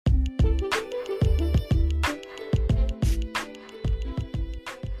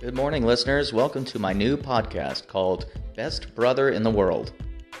Good morning, listeners. Welcome to my new podcast called Best Brother in the World.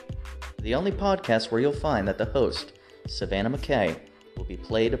 The only podcast where you'll find that the host, Savannah McKay, will be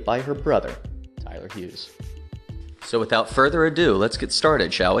played by her brother, Tyler Hughes. So without further ado, let's get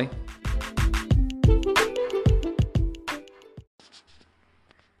started, shall we?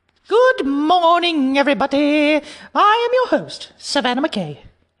 Good morning, everybody. I am your host, Savannah McKay,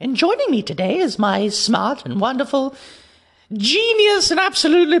 and joining me today is my smart and wonderful, genius and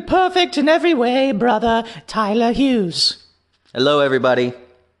absolutely perfect in every way brother, Tyler Hughes. Hello, everybody.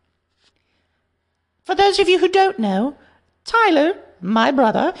 For those of you who don't know, Tyler, my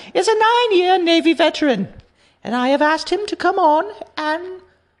brother, is a 9-year Navy veteran, and I have asked him to come on and,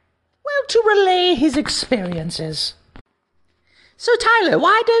 to relay his experiences. So, Tyler,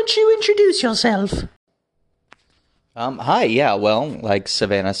 why don't you introduce yourself? Hi, like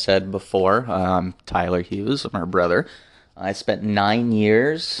Savannah said before, Tyler Hughes, I'm her brother. I spent 9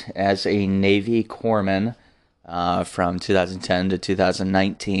 years as a Navy corpsman from 2010 to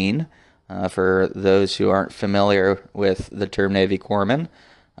 2019. For those who aren't familiar with the term Navy corpsman,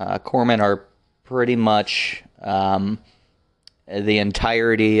 corpsmen are pretty much the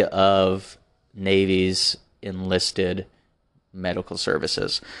entirety of Navy's enlisted medical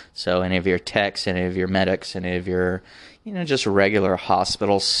services. So any of your techs, any of your medics, any of your, just regular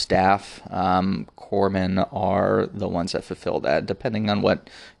hospital staff, corpsmen are the ones that fulfill that, depending on what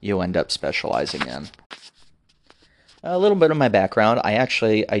you end up specializing in. A little bit of my background.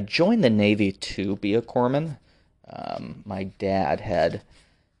 I joined the Navy to be a corpsman. My dad had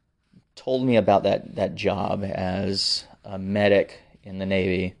told me about that job as a medic in the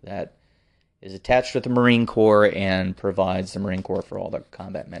Navy that is attached with the Marine Corps and provides the Marine Corps for all the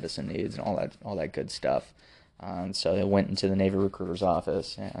combat medicine needs and all that good stuff. So I went into the Navy recruiter's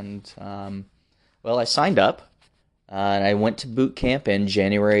office and, I signed up and I went to boot camp in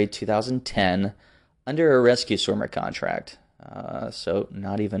January 2010 under a rescue swimmer contract. So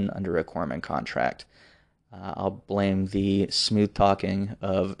not even under a corpsman contract. I'll blame the smooth talking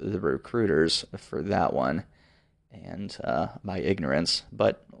of the recruiters for that one and my ignorance,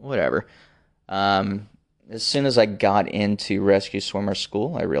 but whatever. As soon as I got into rescue swimmer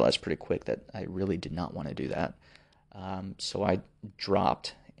school, I realized pretty quick that I really did not want to do that. So I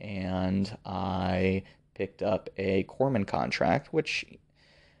dropped and I picked up a corpsman contract, which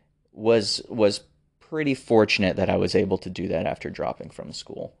was pretty fortunate that I was able to do that after dropping from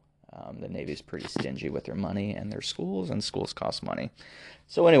school. The Navy's pretty stingy with their money and their schools, and schools cost money.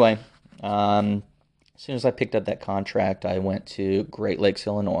 So anyway, as soon as I picked up that contract, I went to Great Lakes,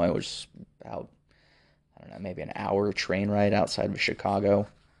 Illinois, which is about, maybe an hour train ride outside of Chicago.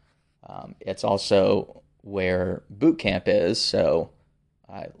 It's also where boot camp is, so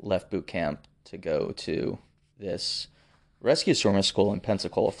I left boot camp to go to this rescue swimmer school in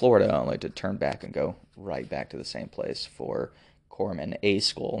Pensacola, Florida, only to turn back and go right back to the same place for corpsman A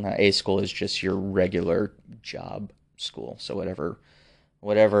school. Now, A school is just your regular job school, so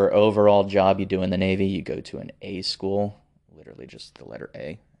whatever overall job you do in the Navy, you go to an A school, literally just the letter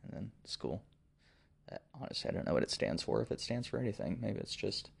A, and then school. Honestly, I don't know what it stands for. If it stands for anything, maybe it's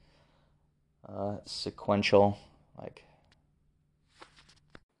just sequential,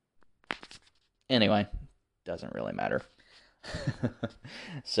 Anyway, doesn't really matter.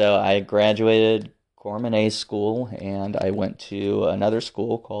 So I graduated Corpsman A school, and I went to another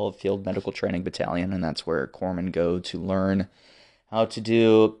school called Field Medical Training Battalion, and that's where corpsmen go to learn how to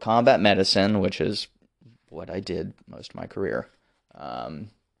do combat medicine, which is what I did most of my career.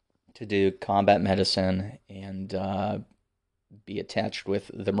 To do combat medicine and be attached with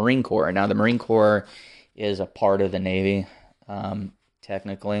the Marine Corps. Now, the Marine Corps is a part of the Navy,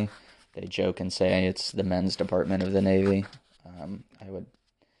 technically. They joke and say it's the men's department of the Navy. I would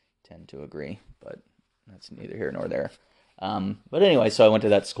tend to agree, but that's neither here nor there. But anyway, so I went to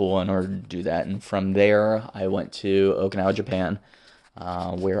that school in order to do that, and from there I went to Okinawa, Japan,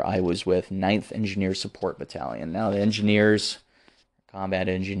 where I was with 9th Engineer Support Battalion. Now, the engineers, combat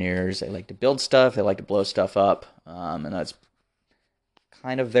engineers, they like to build stuff, they like to blow stuff up, and that's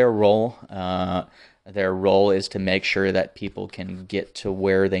kind of their role. Their role is to make sure that people can get to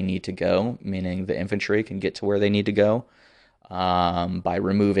where they need to go, meaning the infantry can get to where they need to go, by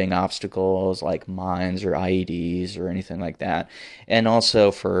removing obstacles like mines or IEDs or anything like that, and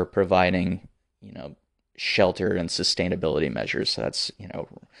also for providing, shelter and sustainability measures. So that's,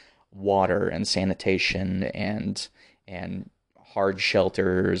 water and sanitation and hard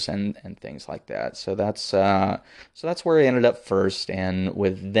shelters and things like that. So that's where I ended up first. And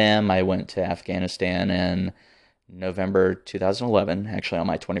with them, I went to Afghanistan in November 2011. Actually, on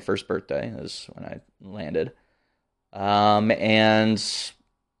my 21st birthday is when I landed. And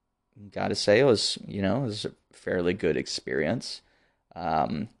gotta say it was a fairly good experience.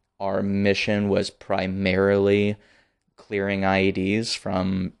 Um, our mission was primarily clearing IEDs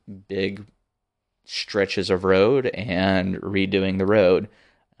from big stretches of road and redoing the road,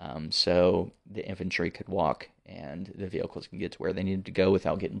 so the infantry could walk and the vehicles could get to where they needed to go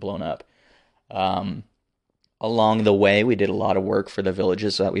without getting blown up. Um, Along the way, we did a lot of work for the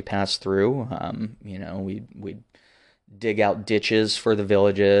villages that we passed through. We dig out ditches for the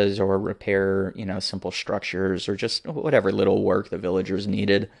villages or repair, simple structures or just whatever little work the villagers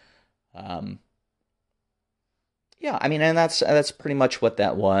needed. Um, yeah, I mean, and that's pretty much what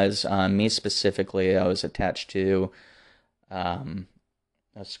that was. Me specifically, I was attached to um,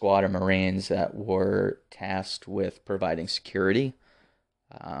 a squad of Marines that were tasked with providing security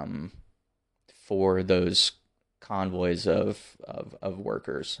um, for those convoys of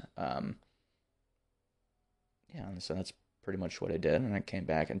workers. Yeah, and so that's pretty much what I did. And I came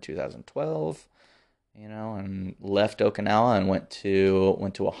back in 2012, and left Okinawa and went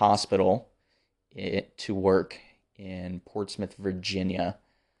to a hospital to work in Portsmouth, Virginia.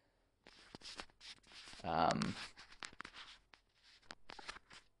 Um,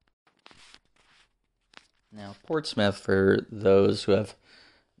 Now, Portsmouth, for those who have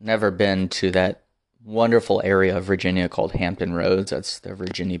never been to that wonderful area of Virginia called Hampton Roads, that's the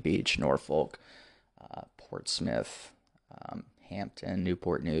Virginia Beach, Norfolk, Portsmouth, Hampton,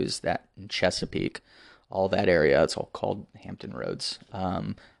 Newport News, that Chesapeake, all that area. It's all called Hampton Roads.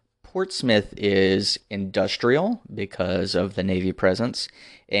 Portsmouth is industrial because of the Navy presence,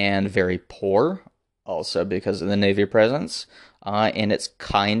 and very poor also because of the Navy presence. And it's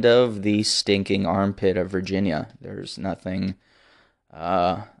kind of the stinking armpit of Virginia. There's nothing,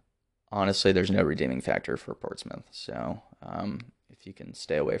 uh, honestly, there's no redeeming factor for Portsmouth. So if you can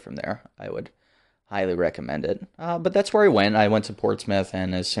stay away from there, I would highly recommend it. But that's where I went. I went to Portsmouth,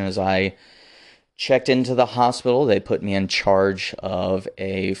 and as soon as I checked into the hospital, they put me in charge of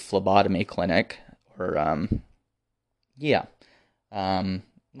a phlebotomy clinic, or yeah,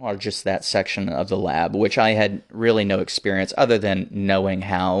 or just that section of the lab, which I had really no experience other than knowing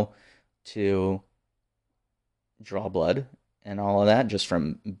how to draw blood and all of that, just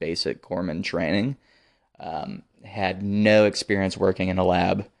from basic corpsman training. Had no experience working in a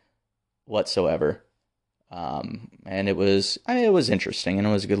lab whatsoever. And it was interesting and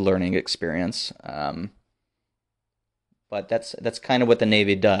it was a good learning experience. But that's kind of what the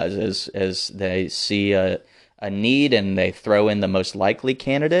Navy does is they see a need and they throw in the most likely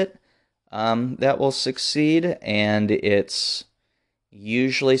candidate that will succeed, and it's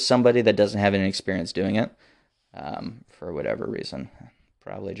usually somebody that doesn't have any experience doing it for whatever reason,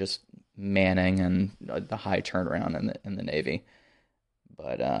 probably just manning and the high turnaround in the Navy.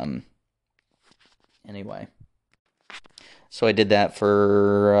 But anyway, so I did that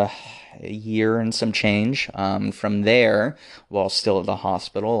for a year and some change. From there, while still at the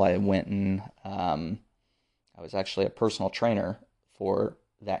hospital, I went and I was actually a personal trainer for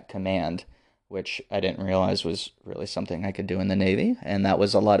that command, which I didn't realize was really something I could do in the Navy. And that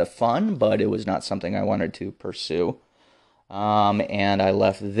was a lot of fun, but it was not something I wanted to pursue. And I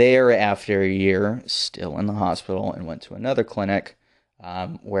left there after a year, still in the hospital, and went to another clinic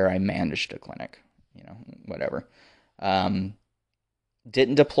where I managed a clinic, whatever.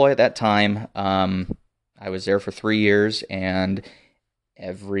 Didn't deploy at that time. I was there for 3 years, and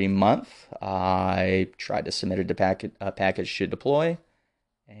every month I tried to submit a package to deploy,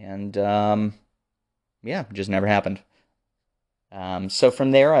 and yeah, just never happened. So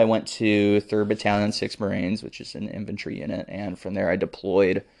from there, I went to 3rd Battalion, 6th Marines, which is an infantry unit, and from there I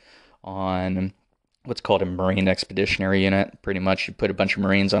deployed on what's called a Marine Expeditionary Unit. Pretty much, you put a bunch of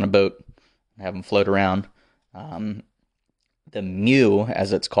Marines on a boat and have them float around. The MEU,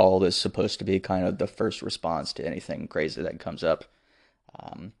 as it's called, is supposed to be kind of the first response to anything crazy that comes up.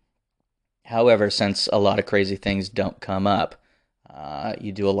 However, since a lot of crazy things don't come up,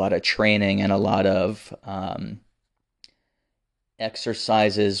 you do a lot of training and a lot of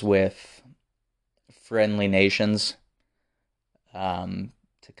exercises with friendly nations to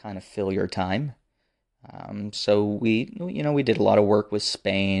kind of fill your time. So we did a lot of work with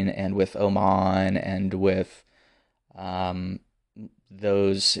Spain and with Oman and with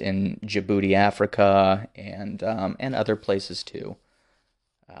those in Djibouti, Africa, and other places too.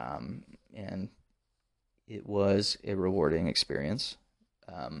 And it was a rewarding experience.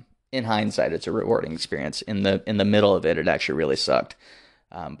 In hindsight, it's a rewarding experience. In the middle of it, it actually really sucked.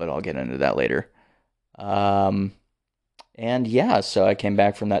 But I'll get into that later. And yeah, so I came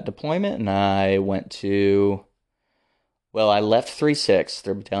back from that deployment, and I went to, well, I left 3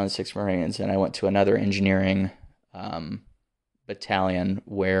 Battalion, 6 Marines, and I went to another engineering battalion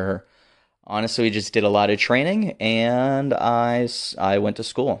where honestly we just did a lot of training, and I went to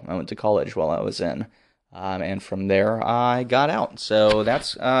school. I went to college while I was in. And from there, I got out. So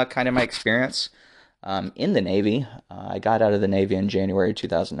that's kind of my experience in the Navy. I got out of the Navy in January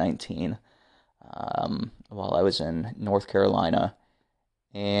 2019 while I was in North Carolina.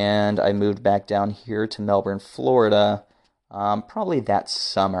 And I moved back down here to Melbourne, Florida, probably that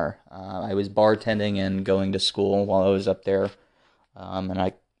summer. I was bartending and going to school while I was up there.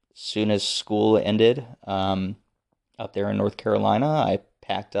 As soon as school ended up there in North Carolina, I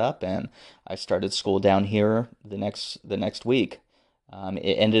packed up and I started school down here the next week.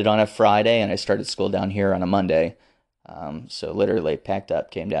 It ended on a Friday, and I started school down here on a Monday. So literally packed up,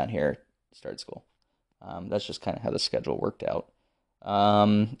 came down here, started school. That's just kind of how the schedule worked out.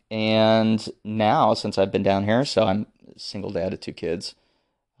 And now, since I've been down here, so I'm a single dad of 2 kids.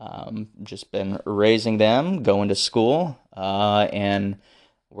 Just been raising them, going to school, and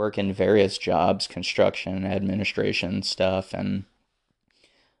working various jobs, construction, administration stuff, and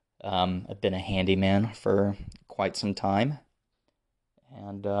I've been a handyman for quite some time.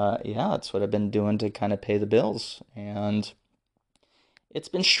 And yeah, that's what I've been doing to kind of pay the bills. And it's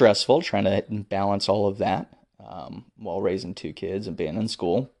been stressful trying to balance all of that while raising 2 kids and being in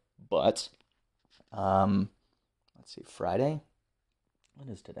school. But let's see, Friday? What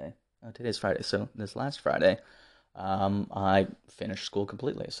is today? Oh, today's Friday. So this last Friday, I finished school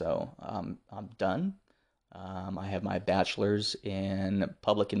completely. So I'm done. I have my bachelor's in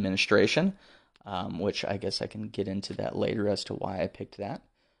public administration, which I guess I can get into that later as to why I picked that.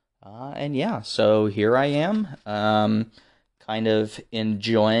 And yeah, so here I am, kind of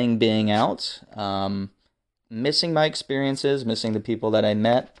enjoying being out, missing my experiences, missing the people that I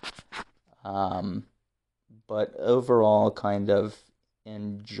met, but overall kind of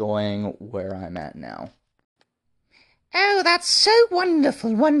enjoying where I'm at now. Oh, that's so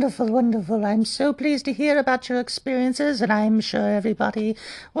wonderful, wonderful, wonderful. I'm so pleased to hear about your experiences, and I'm sure everybody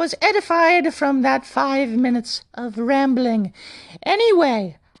was edified from that 5 minutes of rambling.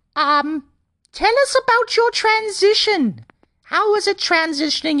 Anyway, tell us about your transition. How was it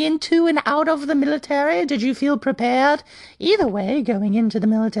transitioning into and out of the military? Did you feel prepared? Either way, going into the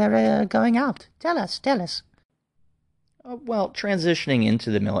military or going out. Tell us. Well, transitioning into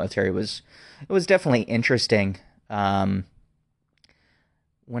the military was definitely interesting. When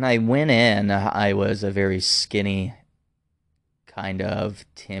I went in, I was a very skinny, kind of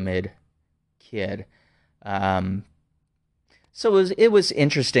timid kid. So it was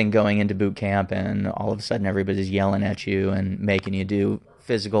interesting going into boot camp, and all of a sudden everybody's yelling at you and making you do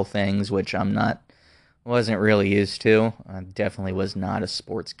physical things, which wasn't really used to. I definitely was not a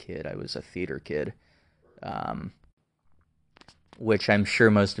sports kid. I was a theater kid, which I'm sure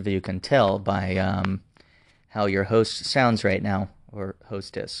most of you can tell by how your host sounds right now, or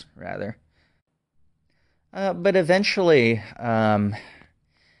hostess, rather. But eventually,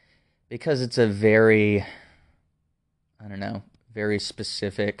 because it's a very, very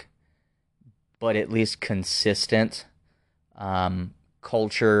specific, but at least consistent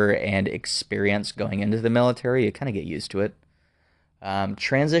culture and experience going into the military, you kind of get used to it.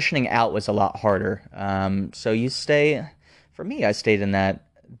 Transitioning out was a lot harder. So for me, I stayed in that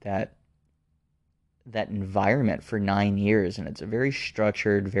environment for 9 years, and it's a very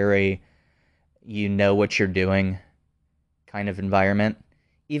structured, very what you're doing kind of environment.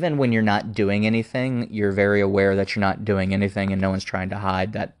 Even when you're not doing anything, you're very aware that you're not doing anything, and no one's trying to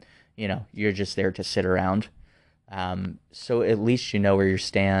hide that, you're just there to sit around. So at least you know where you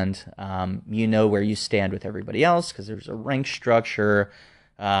stand. You know where you stand with everybody else, because there's a rank structure.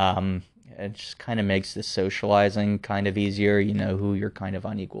 It just kind of makes the socializing kind of easier. You know who you're kind of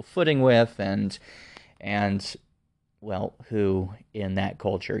on equal footing with, and well, who in that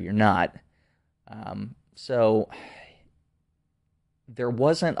culture you're not. So there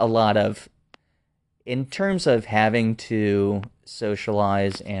wasn't a lot of, in terms of having to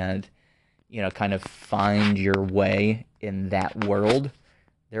socialize and, kind of find your way in that world,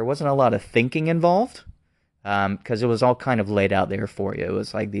 there wasn't a lot of thinking involved, because it was all kind of laid out there for you. It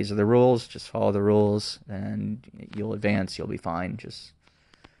was like, these are the rules, just follow the rules, and you'll advance, you'll be fine. Just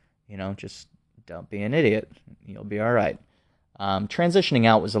don't be an idiot. You'll be all right. Transitioning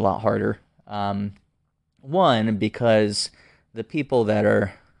out was a lot harder. One, because the people that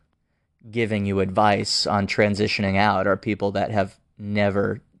are giving you advice on transitioning out are people that have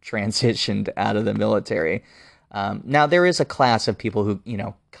never transitioned out of the military. Now, there is a class of people who,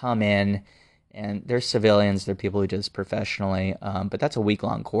 come in, and they're civilians, they're people who do this professionally, but that's a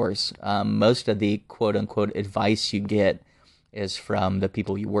week-long course. Most of the quote-unquote advice you get is from the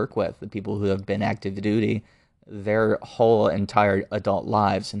people you work with, the people who have been active duty, their whole entire adult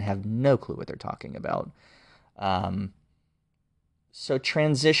lives and have no clue what they're talking about. Um, so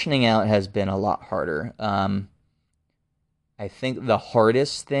transitioning out has been a lot harder. I think the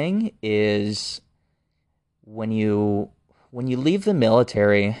hardest thing is when you leave the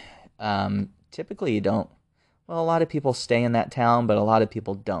military. Typically you don't. Well, a lot of people stay in that town, but a lot of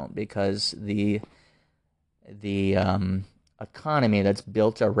people don't because the economy that's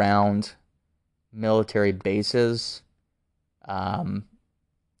built around military bases um,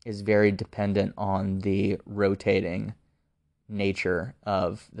 is very dependent on the rotating nature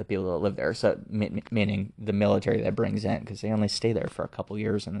of the people that live there. So, meaning the military that brings in, because they only stay there for a couple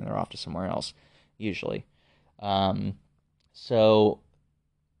years and then they're off to somewhere else, usually. Um, so,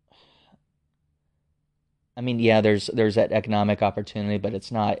 I mean, yeah, there's that economic opportunity, but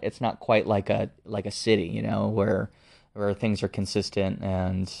it's not quite like a city, where things are consistent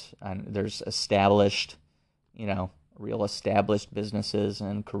and there's established, real established businesses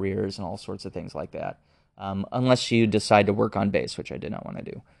and careers and all sorts of things like that. Unless you decide to work on base, which I did not want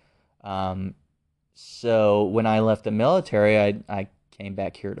to do. Um, so when I left the military, I came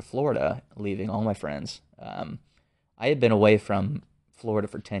back here to Florida, leaving all my friends. I had been away from Florida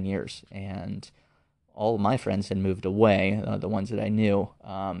for 10 years, and all of my friends had moved away, the ones that I knew.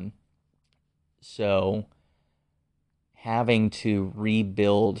 So having to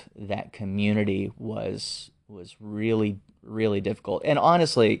rebuild that community was really, really difficult. And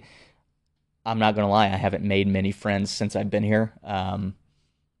honestly, I'm not going to lie, I haven't made many friends since I've been here. And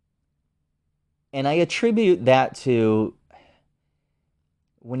I attribute that to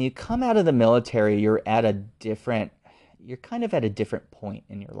when you come out of the military, you're kind of at a different point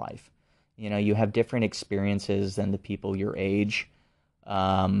in your life. You have different experiences than the people your age.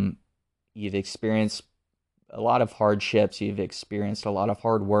 You've experienced a lot of hardships. You've experienced a lot of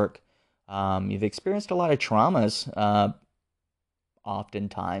hard work. You've experienced a lot of traumas,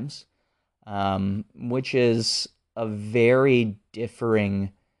 oftentimes, which is a very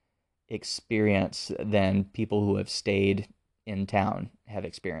differing experience than people who have stayed in town have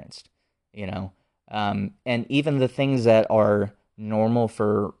experienced, and even the things that are normal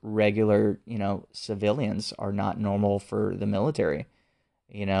for regular, civilians are not normal for the military,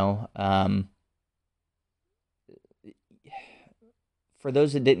 you know. For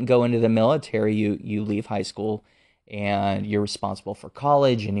those that didn't go into the military, you leave high school and you're responsible for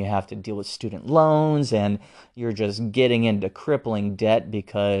college and you have to deal with student loans and you're just getting into crippling debt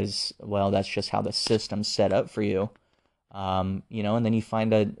because, well, that's just how the system's set up for you. And then you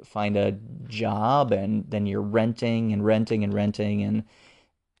find a job and then you're renting and renting and renting and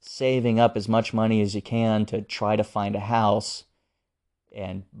saving up as much money as you can to try to find a house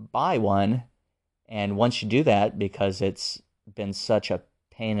and buy one. And once you do that, because it's been such a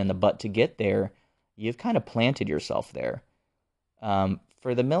pain in the butt to get there, you've kind of planted yourself there.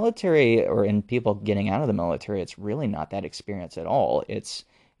 For the military or in people getting out of the military, it's really not that experience at all. It's,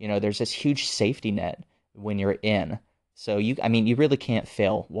 there's this huge safety net when you're in. So you really can't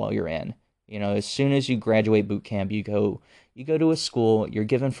fail while you're in. As soon as you graduate boot camp, you go to a school, you're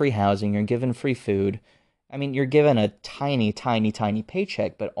given free housing, you're given free food. You're given a tiny, tiny, tiny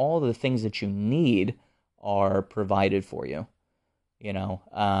paycheck, but all the things that you need are provided for you.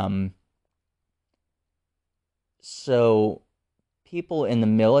 So people in the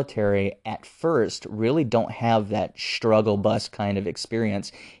military at first really don't have that struggle bus kind of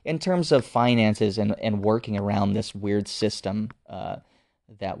experience in terms of finances and working around this weird system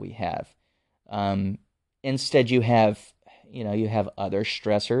that we have. Instead, you have other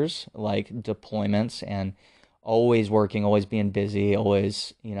stressors like deployments and always working, always being busy,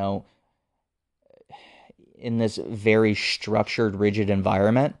 always, in this very structured, rigid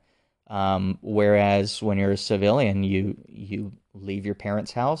environment. Whereas when you're a civilian, you leave your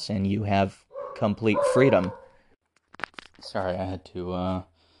parents' house and you have complete freedom. Sorry, I had to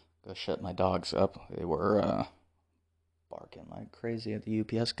go shut my dogs up. They were barking like crazy at the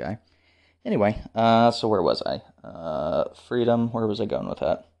UPS guy. Anyway, so where was I? Freedom. Where was I going with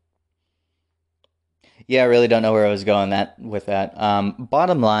that? Yeah, I really don't know where I was going with that.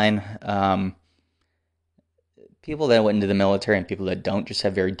 Bottom line, people that went into the military and people that don't just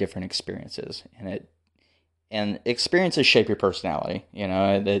have very different experiences, and experiences shape your personality.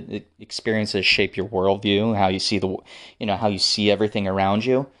 The experiences shape your worldview, how you see how you see everything around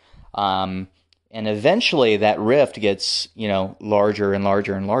you, and eventually that rift gets larger and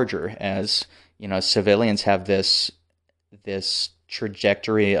larger and larger as civilians have this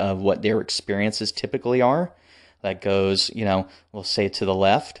trajectory of what their experiences typically are that goes we'll say to the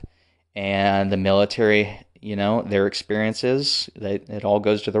left, and the military their experiences, it all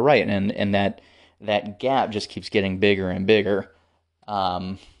goes to the right, and that gap just keeps getting bigger and bigger.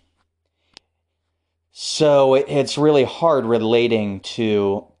 Um, so it's really hard relating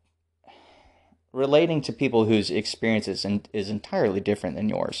to people whose experience is entirely different than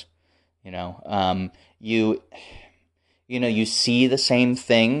yours. You know, you you see the same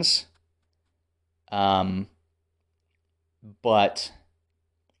things, um, but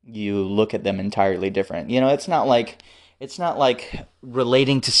you look at them entirely different. It's not like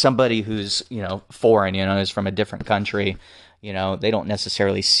relating to somebody who's, foreign, is from a different country. They don't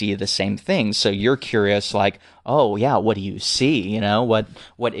necessarily see the same things. So you're curious, like, oh yeah, what do you see?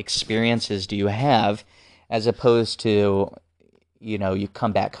 What experiences do you have, as opposed to, you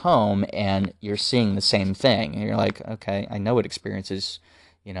come back home and you're seeing the same thing, and you're like, okay, I know what experiences,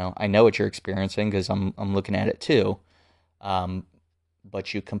 I know what you're experiencing because I'm looking at it too. Um,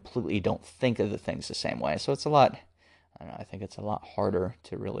 but you completely don't think of the things the same way. So it's a lot, I don't know, I think it's a lot harder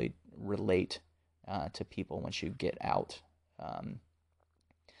to really relate to people once you get out. Um,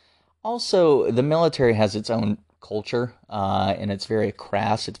 Also, the military has its own culture, and it's very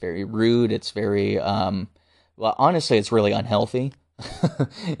crass, it's very rude, it's very, well, honestly, it's really unhealthy,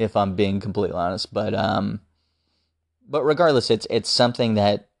 if I'm being completely honest. But regardless, it's something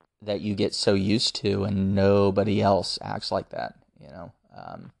that you get so used to, and nobody else acts like that.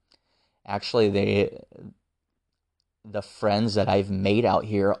 Actually, the friends that I've made out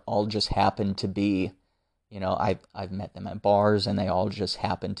here all just happen to be, I've met them at bars, and they all just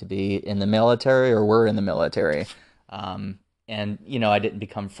happen to be in the military or were in the military. And I didn't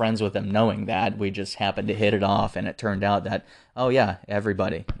become friends with them knowing that. We just happened to hit it off, and it turned out that, oh yeah,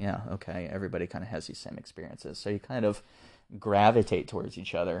 everybody, yeah, okay, everybody kind of has these same experiences. So you kind of gravitate towards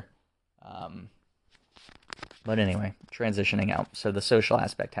each other. Um, but anyway, transitioning out. So the social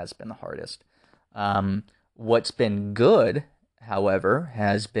aspect has been the hardest. What's been good, however,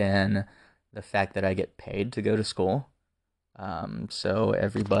 has been the fact that I get paid to go to school. So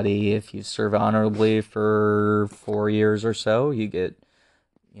everybody, if you serve honorably for 4 years or so, you get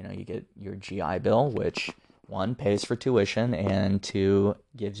your GI Bill, which one pays for tuition, and two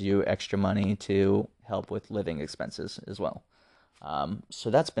gives you extra money to help with living expenses as well. So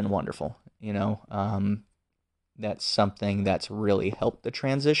that's been wonderful. That's something that's really helped the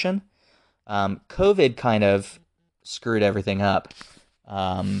transition. COVID kind of screwed everything up.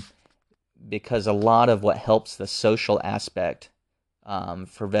 Um, because a lot of what helps the social aspect,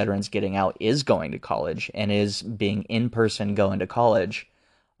 for veterans getting out, is going to college and is being in person going to college.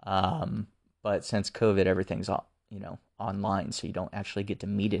 But since COVID, everything's online, so you don't actually get to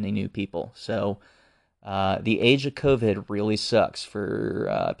meet any new people. So the age of COVID really sucks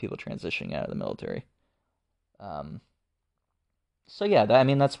for people transitioning out of the military. Um, so yeah, I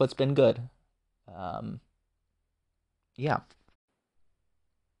mean, that's what's been good. Um, yeah.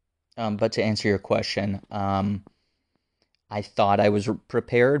 But to answer your question, I thought I was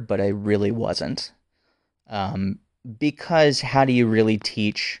prepared, but I really wasn't. Um, because how do you really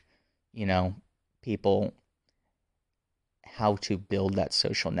teach, you know, people how to build that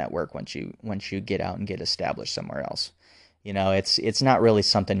social network once you get out and get established somewhere else? It's not really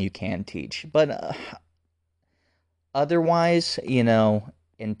something you can teach. But otherwise,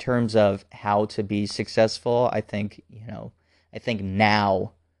 in terms of how to be successful, I think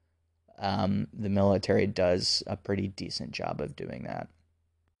now, the military does a pretty decent job of doing that.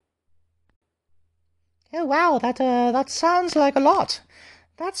 Oh wow, that sounds like a lot.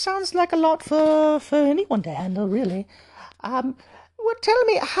 That sounds like a lot for anyone to handle, really. Um, well, tell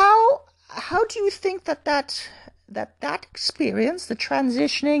me how do you think that experience, the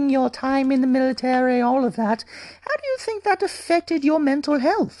transitioning, your time in the military, all of that, how do you think that affected your mental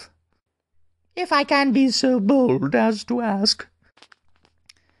health? If I can be so bold as to ask.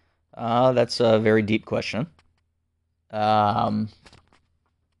 That's a very deep question. Um,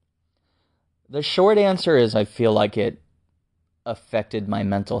 the short answer is I feel like it affected my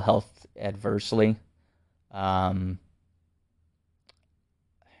mental health adversely. Um,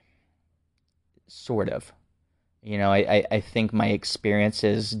 sort of. I think my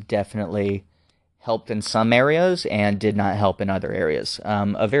experiences definitely helped in some areas and did not help in other areas.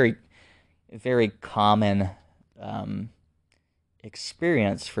 A very, very common um,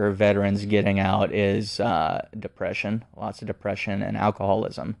 experience for veterans getting out is depression, lots of depression and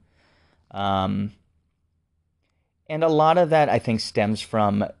alcoholism. Um, and a lot of that, I think, stems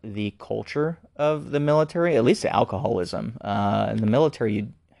from the culture of the military, at least the alcoholism. In the military,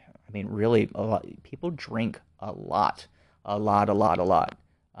 I mean, really, a lot, people drink a lot, a lot, a lot,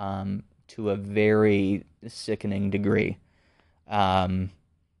 to a very sickening degree. Um,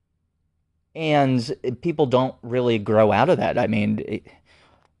 and people don't really grow out of that. I mean,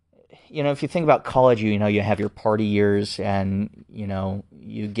 if you think about college, you have your party years and,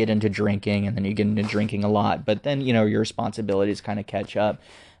 you get into drinking and then you get into drinking a lot, but then, your responsibilities kind of catch up.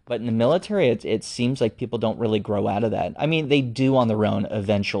 But in the military, it seems like people don't really grow out of that. I mean, they do on their own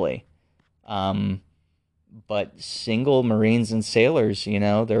eventually. Um, but single Marines and sailors,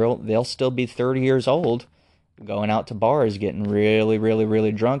 they'll still be 30 years old, going out to bars, getting really, really,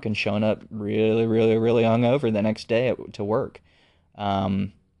 really drunk, and showing up really, really, really hungover the next day to work.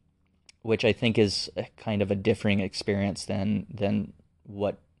 Um, which I think is a kind of a differing experience than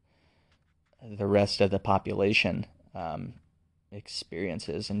what the rest of the population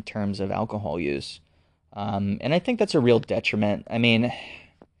experiences in terms of alcohol use. And I think that's a real detriment. I mean,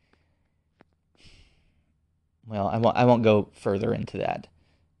 well, I won't go further into that.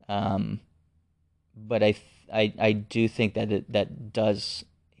 Um, but I do think that that does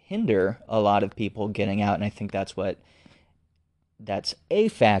hinder a lot of people getting out, and I think that's a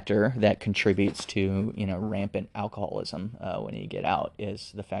factor that contributes to rampant alcoholism when you get out,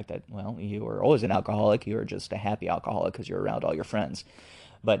 is the fact that, well, you were always an alcoholic, you were just a happy alcoholic because you're around all your friends.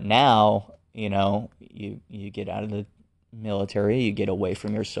 But now you get out of the military, you get away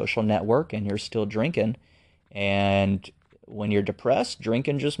from your social network, and you're still drinking. And when you're depressed,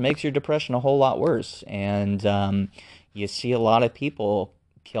 drinking just makes your depression a whole lot worse. And you see a lot of people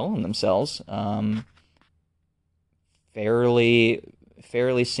killing themselves fairly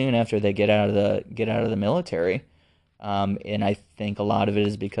soon after they get out of the military. And I think a lot of it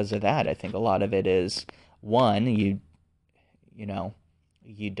is because of that. I think a lot of it is, one, you know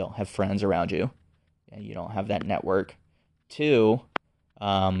you don't have friends around you, and you don't have that network. Two,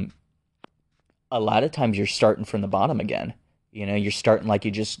 a lot of times you're starting from the bottom again. You're starting like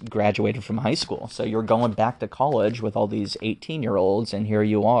you just graduated from high school. So you're going back to college with all these 18-year-olds, and here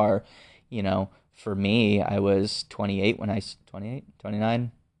you are. For me, I was 28 when 28,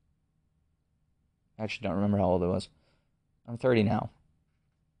 29. I actually don't remember how old I was. I'm 30 now.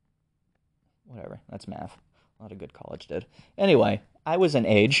 Whatever, that's math. A lot of good college did. Anyway, I was an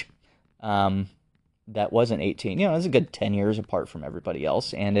age that wasn't 18. It was a good 10 years apart from everybody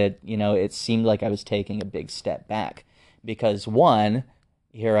else, and it seemed like I was taking a big step back because, one,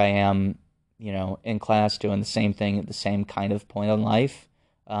 here I am, in class doing the same thing at the same kind of point in life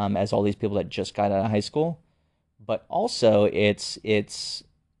as all these people that just got out of high school. But also, it's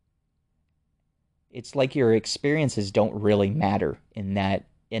like your experiences don't really matter in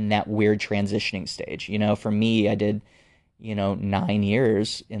that weird transitioning stage. For me, I did 9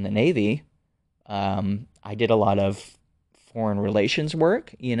 years in the Navy. I did a lot of foreign relations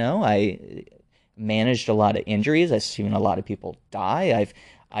work. I managed a lot of injuries. I've seen a lot of people die.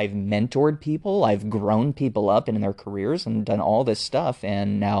 I've mentored people. I've grown people up in their careers and done all this stuff.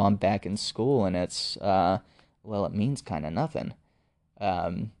 And now I'm back in school, and it's it means kind of nothing.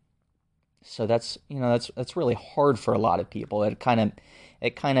 So that's really hard for a lot of people. It kind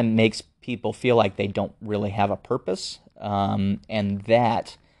of makes people feel like they don't really have a purpose, and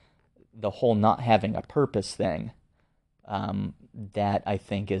that the whole not having a purpose thing, that I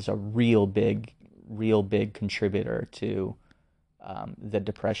think is a real big contributor to the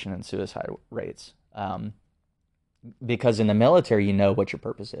depression and suicide rates. Because in the military, you know what your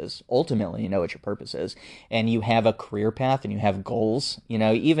purpose is. Ultimately, you know what your purpose is. And you have a career path and you have goals.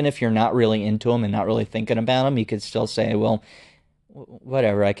 Even if you're not really into them and not really thinking about them, you could still say, well,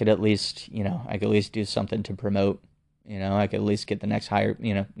 whatever, I could at least do something to promote. I could at least get the next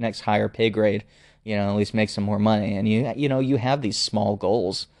higher pay grade, at least make some more money. And you have these small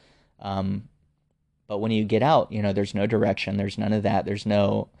goals. But when you get out, there's no direction. There's none of that. There's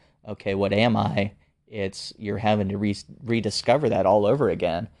no, okay, what am I? You're having to rediscover that all over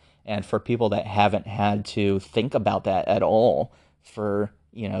again. And for people that haven't had to think about that at all for,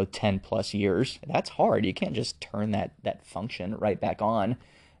 10 plus years, that's hard. You can't just turn that function right back on,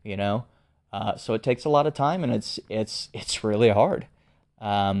 so it takes a lot of time, and it's really hard.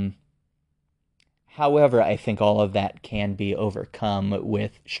 However, I think all of that can be overcome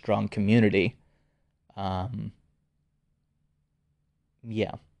with strong community. Yeah.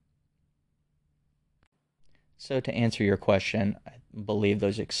 So to answer your question, I believe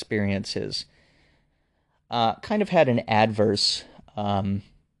those experiences kind of had an adverse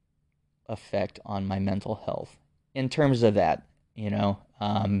effect on my mental health in terms of that.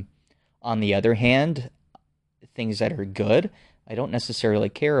 On the other hand, things that are good, I don't necessarily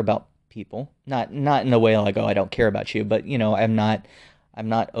care about people. Not in the way like, oh, I don't care about you, but I'm not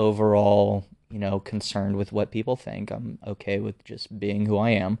overall, concerned with what people think. I'm okay with just being who I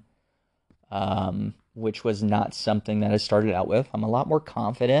am. Which was not something that I started out with. I'm a lot more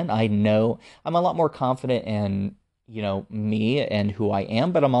confident. I know I'm a lot more confident in, me and who I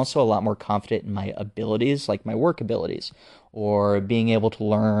am, but I'm also a lot more confident in my abilities, like my work abilities, or being able to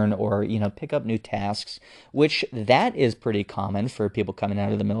learn or, pick up new tasks, which that is pretty common for people coming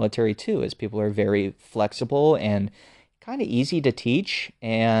out of the military too, as people are very flexible and kind of easy to teach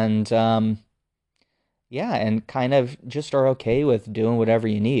and, yeah, and kind of just are okay with doing whatever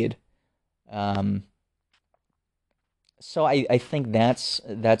you need. Um, so I think that's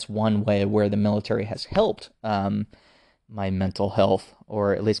one way where the military has helped my mental health,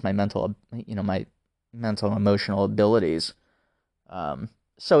 or at least my my mental emotional abilities.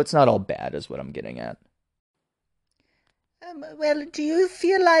 So it's not all bad, is what I'm getting at. Well, do you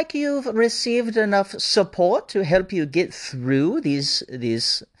feel like you've received enough support to help you get through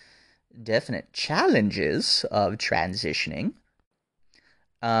these definite challenges of transitioning?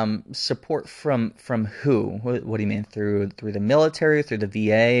 Support from who? What do you mean? Through the military, through the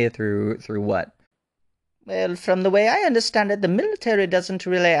VA, through what? Well, from the way I understand it, the military doesn't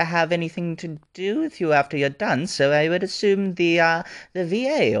really have anything to do with you after you're done, so I would assume the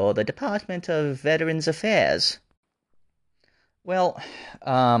VA or the Department of Veterans Affairs. Well,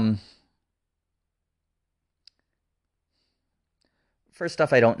 first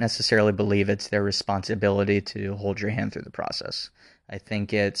off, I don't necessarily believe it's their responsibility to hold your hand through the process. I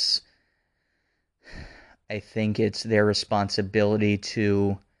think it's I think it's their responsibility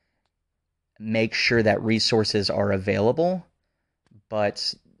to make sure that resources are available,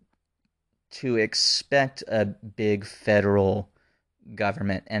 but to expect a big federal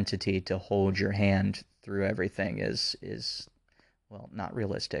government entity to hold your hand through everything is well, not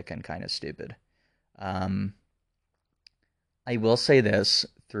realistic and kind of stupid. Um, I will say this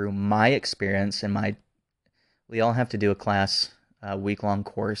through my experience and we all have to do a class, a week-long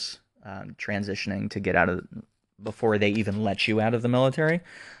course, transitioning to get out of before they even let you out of the military.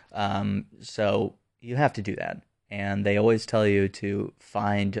 So you have to do that, and they always tell you to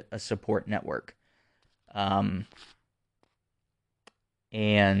find a support network. Um,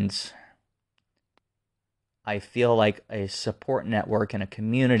 and I feel like a support network and a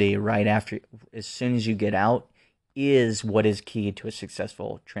community right after, as soon as you get out, is what is key to a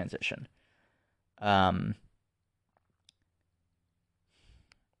successful transition. Um,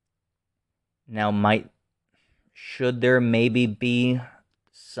 Now, should there maybe be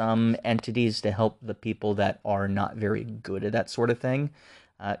some entities to help the people that are not very good at that sort of thing?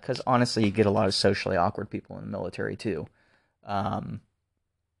 Because honestly, you get a lot of socially awkward people in the military too. Um,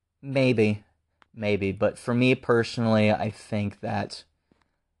 maybe, but for me personally, I think that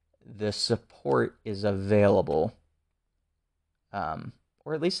the support is available,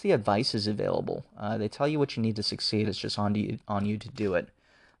 or at least the advice is available. They tell you what you need to succeed. It's just on you to do it.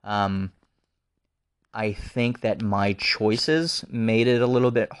 Um, I think that my choices made it a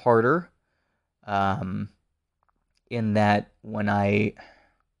little bit harder. Um, in that the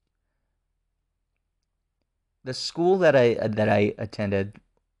school that I attended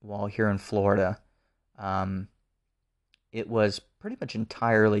while here in Florida, um, it was pretty much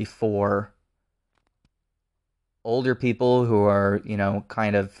entirely for older people who are,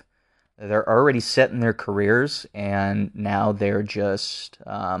 kind of, they're already set in their careers and now they're just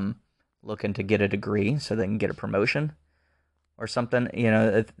looking to get a degree so they can get a promotion or something,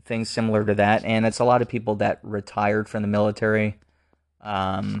 things similar to that. And it's a lot of people that retired from the military,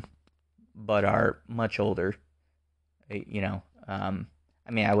 but are much older, I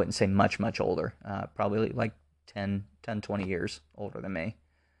wouldn't say much older, probably like 20 years older than me.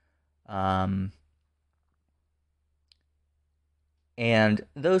 And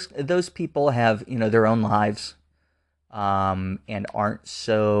those people have, their own lives, and aren't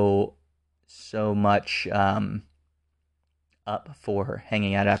so much up for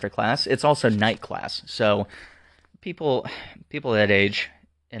hanging out after class. It's also night class, so people that age,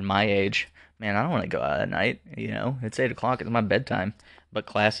 and my age, man, I don't want to go out at night. It's 8 o'clock. It's my bedtime, but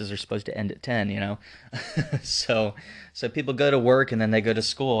classes are supposed to end at 10. So people go to work and then they go to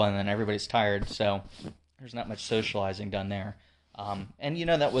school and then everybody's tired. So there's not much socializing done there. And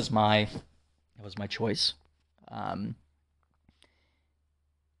that was my choice.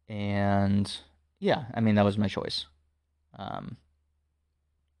 And yeah, that was my choice. What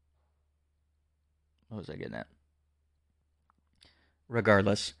was I getting at?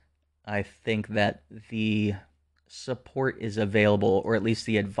 Regardless, I think that the support is available, or at least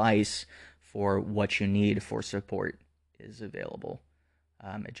the advice for what you need for support is available.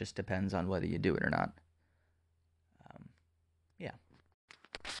 It just depends on whether you do it or not. Yeah.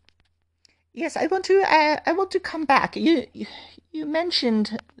 Yes, I want to come back. You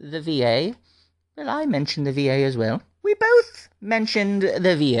mentioned the VA. Well, I mentioned the VA as well. We both mentioned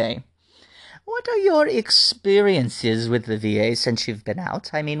the VA. What are your experiences with the VA since you've been out?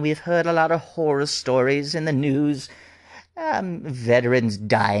 I mean, we've heard a lot of horror stories in the news. Veterans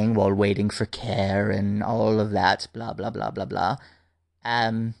dying while waiting for care and all of that, blah, blah, blah, blah, blah.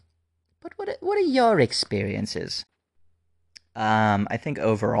 Um, but what are your experiences? I think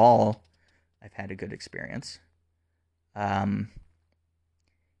overall, I've had a good experience. Um,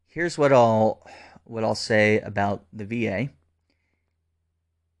 Here's what I'll say about the VA.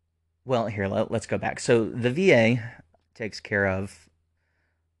 Well, here let's go back. So the VA takes care of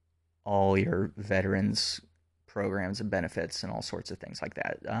all your veterans programs and benefits and all sorts of things like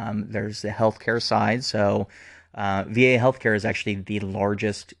that. There's the healthcare side. So VA healthcare is actually the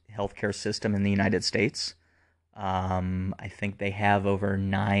largest healthcare system in the United States. I think they have over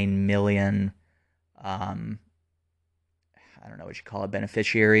 9 million, um, I don't know what you call it,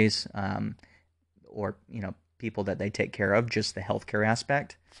 beneficiaries, or, people that they take care of, just the healthcare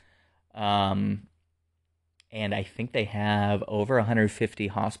aspect. Um, and I think they have over 150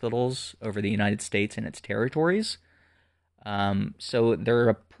 hospitals over the United States and its territories. So they're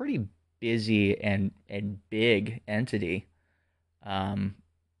a pretty busy and big entity. Um,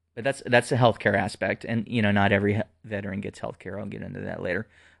 but that's the healthcare aspect, and not every veteran gets healthcare. I'll get into that later.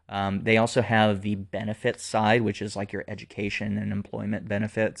 They also have the benefits side, which is like your education and employment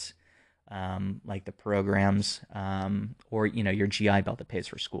benefits, like the programs, or your GI Bill that pays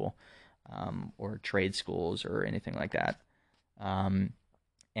for school, or trade schools or anything like that. Um,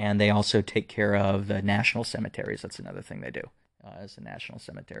 and they also take care of the national cemeteries. That's another thing they do, is the national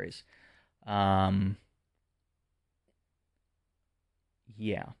cemeteries. Um,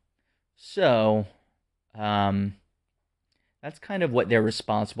 yeah. So, um, that's kind of what they're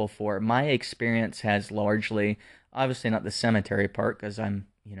responsible for. My experience has largely, obviously not the cemetery part because I'm,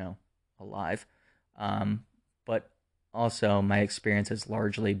 alive, um, but also my experience has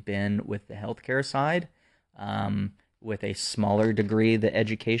largely been with the healthcare side, with a smaller degree the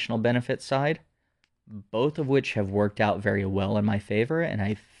educational benefit side, both of which have worked out very well in my favor. And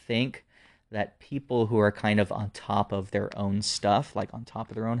I think that people who are kind of on top of their own stuff, like on top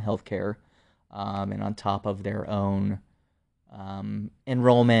of their own healthcare, and on top of their own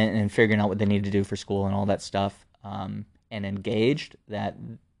enrollment and figuring out what they need to do for school and all that stuff, and engaged, that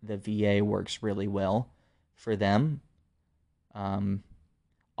the VA works really well for them. Um,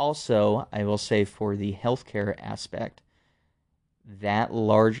 Also, I will say for the healthcare aspect,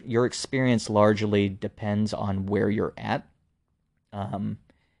 your experience largely depends on where you're at, um,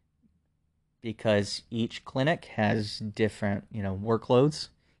 because each clinic has different, workloads.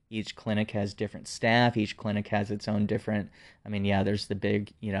 Each clinic has different staff. Each clinic has its own different. I mean, yeah, there's the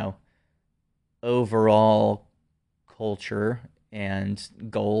big, overall culture and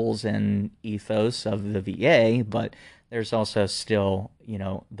goals and ethos of the VA, but there's also still,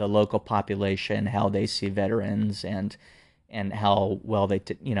 the local population, how they see veterans, and how well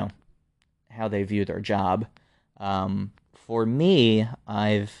how they view their job. For me,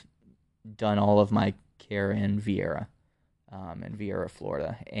 I've done all of my care in Vieira,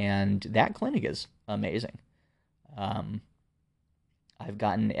 Florida, and that clinic is amazing. Um, I've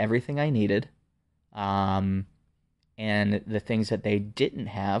gotten everything I needed. Um, and the things that they didn't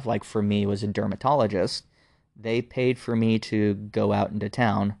have, like for me, was a dermatologist. They paid for me to go out into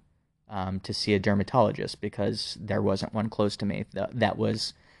town, to see a dermatologist because there wasn't one close to me. That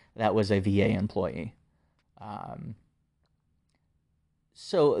was a VA employee. Um,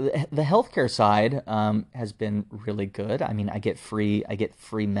 so the healthcare side, has been really good. I mean, I get free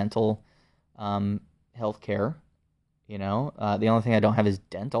mental, health care. The only thing I don't have is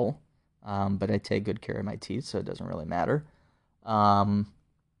dental, but I take good care of my teeth, so it doesn't really matter. Um,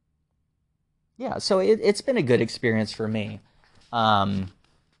 yeah, so it's been a good experience for me. Um,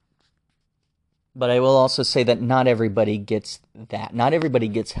 but I will also say that not everybody gets that. Not everybody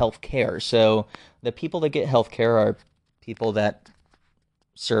gets health care. So the people that get health care are people that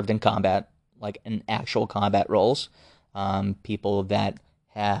served in combat, like in actual combat roles, people that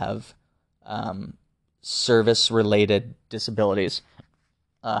have, um, service-related disabilities,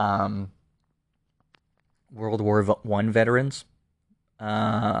 um, World War One veterans.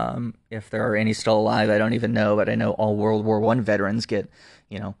 If there are any still alive, I don't even know, but I know all World War One veterans get,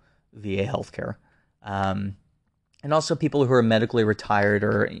 VA healthcare, um, and also people who are medically retired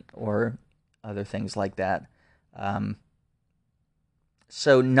or other things like that. Um,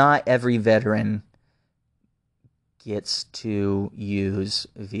 so not every veteran gets to use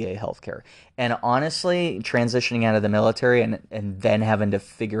VA healthcare. And honestly, transitioning out of the military and then having to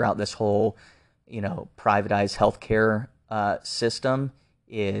figure out this whole, privatized healthcare, system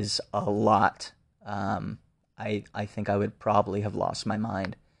is a lot. I think I would probably have lost my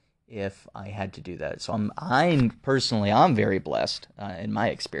mind if I had to do that. So I'm personally, I'm very blessed in my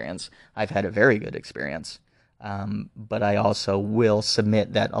experience. I've had a very good experience. But I also will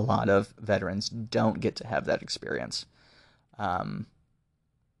submit that a lot of veterans don't get to have that experience. Um,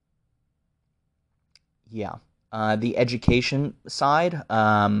 yeah. The education side,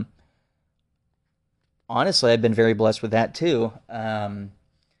 honestly, I've been very blessed with that too.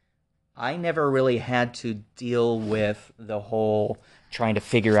 I never really had to deal with the whole trying to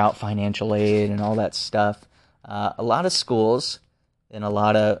figure out financial aid and all that stuff. A lot of schools and a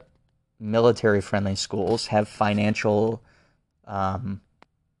lot of military-friendly schools have financial um,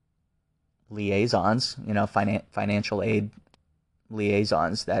 liaisons, financial aid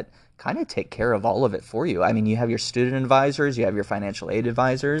liaisons that kind of take care of all of it for you. I mean, you have your student advisors, you have your financial aid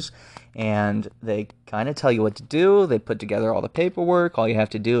advisors, and they kind of tell you what to do. They put together all the paperwork. All you have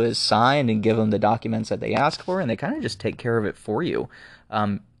to do is sign and give them the documents that they ask for, and they kind of just take care of it for you.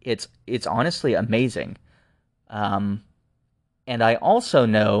 It's honestly amazing. And I also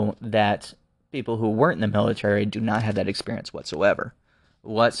know that people who weren't in the military do not have that experience whatsoever.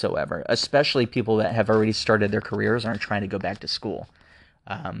 Especially people that have already started their careers and are trying to go back to school.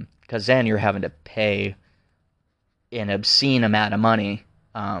 Because then you're having to pay an obscene amount of money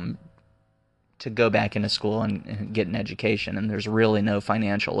to go back into school and get an education. And there's really no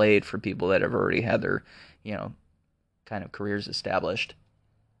financial aid for people that have already had their, kind of careers established.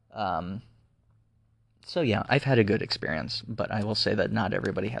 So yeah, I've had a good experience, but I will say that not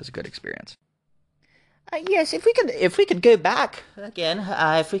everybody has a good experience. Yes, if we could go back again,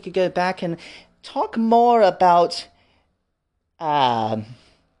 if we could go back and talk more about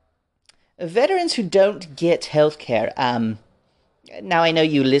veterans who don't get health care. Now I know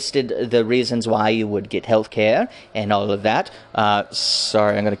you listed the reasons why you would get health care and all of that.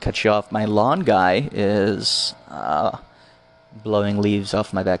 Sorry, I'm going to cut you off. My lawn guy is blowing leaves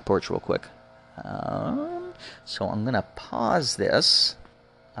off my back porch real quick. So I'm going to pause this,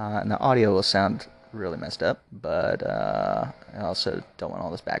 and the audio will sound really messed up, but I also don't want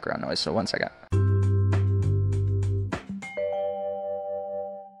all this background noise, so one second.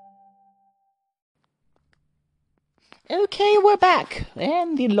 Okay, we're back,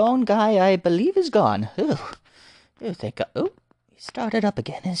 and the lawn guy, I believe, is gone. Oh, thank God. Oh, he started up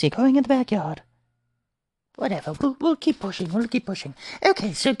again. Is he going in the backyard? Whatever, we'll keep pushing,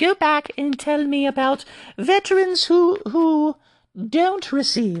 Okay, so go back and tell me about veterans who don't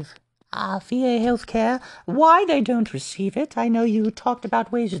receive VA health care, why they don't receive it. I know you talked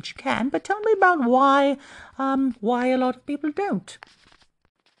about ways that you can, but tell me about why a lot of people don't.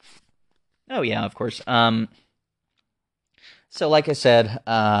 Oh, yeah, of course. So like I said,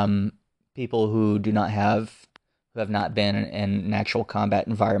 people who have not been in an actual combat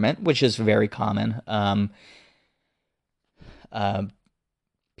environment, which is very common.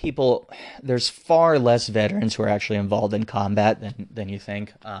 There's far less veterans who are actually involved in combat than you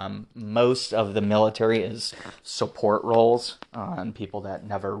think. Most of the military is support roles on people that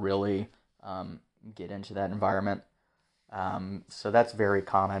never really get into that environment. So that's very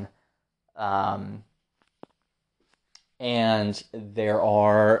common. And there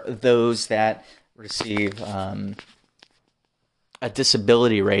are those that receive a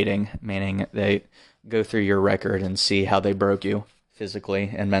disability rating, meaning they go through your record and see how they broke you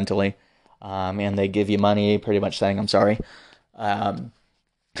physically and mentally, and they give you money pretty much saying, I'm sorry. And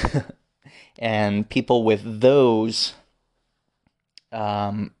people with those,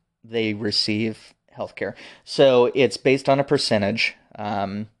 they receive healthcare. So it's based on a percentage,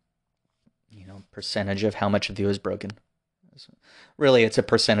 percentage of how much of you is broken. Really, it's a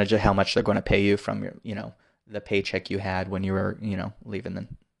percentage of how much they're going to pay you from your, the paycheck you had when you were, leaving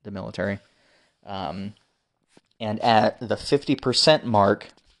the military. And at the 50% mark,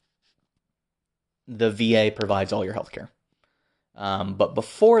 the VA provides all your health care. But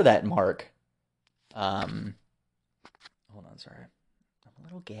before that mark, hold on, sorry. I'm a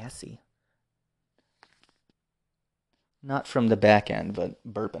little gassy. Not from the back end, but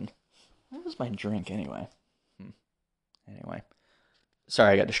burping. What was my drink anyway? Anyway.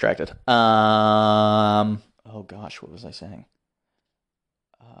 Sorry, I got distracted. Oh gosh, what was I saying?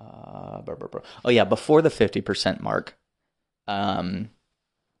 Oh yeah, before the 50% mark,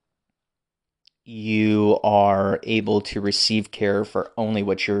 you are able to receive care for only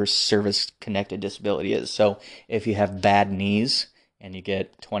what your service-connected disability is. So if you have bad knees and you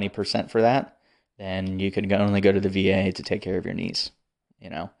get 20% for that, then you can only go to the VA to take care of your knees,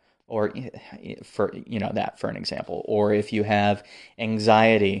 or for that, for an example. Or if you have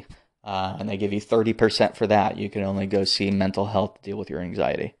anxiety and they give you 30% for that, you can only go see mental health to deal with your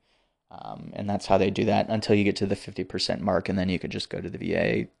anxiety. And that's how they do that until you get to the 50% mark, and then you could just go to the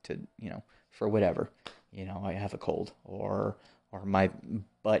VA to, for whatever. I have a cold, or my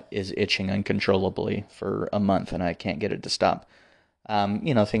butt is itching uncontrollably for a month and I can't get it to stop.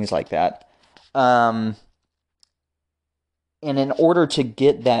 Things like that. And in order to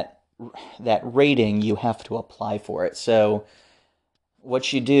get that rating, you have to apply for it. So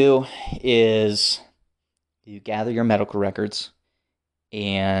what you do is you gather your medical records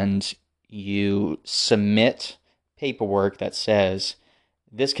and you submit paperwork that says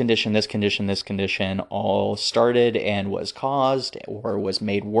this condition, this condition, this condition all started and was caused or was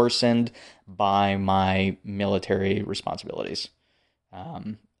made worsened by my military responsibilities.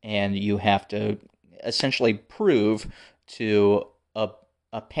 And you have to essentially prove to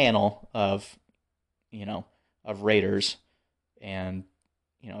a panel of, of raters and,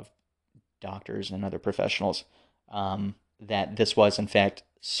 of doctors and other professionals, that this was in fact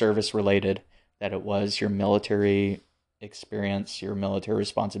service related, that it was your military experience, your military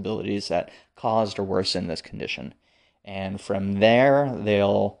responsibilities that caused or worsened this condition. And from there,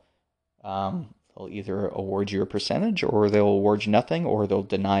 they'll either award you a percentage, or they'll award you nothing, or they'll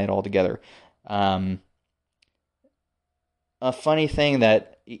deny it altogether. A funny thing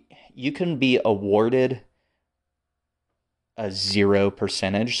that you can be awarded a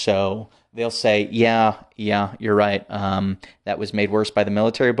 0%. So they'll say, yeah, you're right. That was made worse by the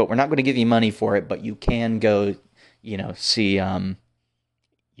military, but we're not going to give you money for it, but you can go, see,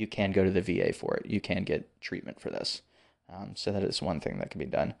 you can go to the VA for it. You can get treatment for this. So that is one thing that can be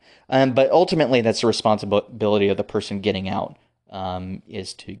done. But ultimately, that's the responsibility of the person getting out,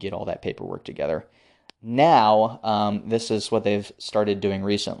 is to get all that paperwork together. Now, this is what they've started doing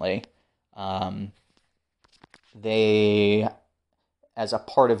recently. They, as a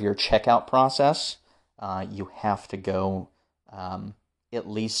part of your checkout process, you have to go at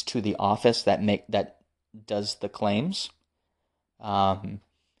least to the office that does the claims.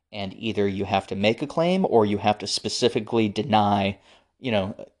 And either you have to make a claim, or you have to specifically deny,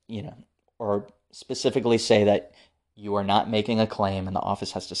 or specifically say that you are not making a claim, and the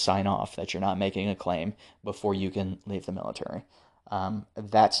office has to sign off that you're not making a claim before you can leave the military.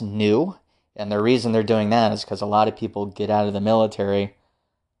 That's new, and the reason they're doing that is because a lot of people get out of the military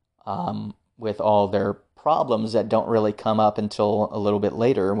with all their problems that don't really come up until a little bit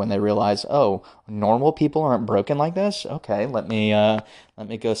later, when they realize, oh, normal people aren't broken like this. Okay, let me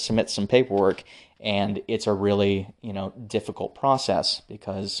go submit some paperwork. And it's a really, difficult process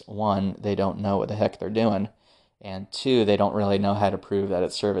because, one, they don't know what the heck they're doing, and two, they don't really know how to prove that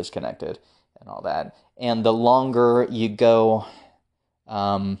it's service connected and all that. And the longer you go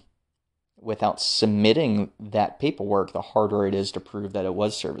without submitting that paperwork, the harder it is to prove that it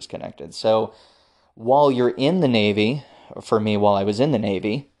was service connected. So while you're in the Navy, for me, while I was in the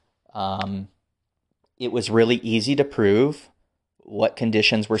Navy, it was really easy to prove what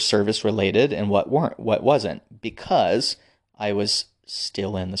conditions were service related and what weren't, what wasn't, because I was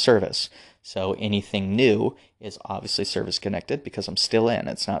still in the service. So anything new is obviously service connected because I'm still in.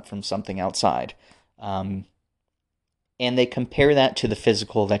 It's not from something outside. And they compare that to the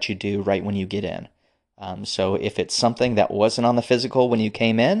physical that you do right when you get in. So if it's something that wasn't on the physical when you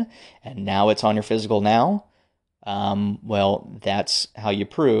came in, and now it's on your physical now, well, that's how you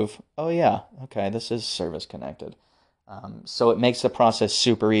prove, oh yeah, okay, this is service connected. So it makes the process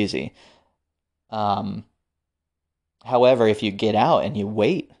super easy. However, if you get out and you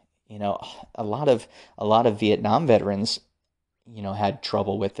wait, a lot of Vietnam veterans, had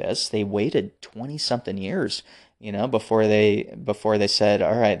trouble with this. They waited 20-something years, before they said,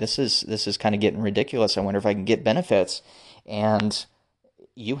 all right, this is kind of getting ridiculous. I wonder if I can get benefits. And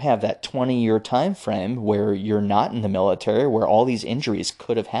you have that 20-year time frame where you're not in the military, where all these injuries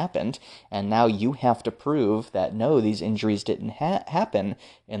could have happened, and now you have to prove that no, these injuries didn't happen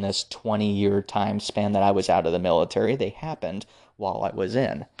in this 20-year time span that I was out of the military. They happened while I was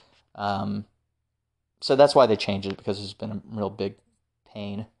in. So that's why they changed it, because it's been a real big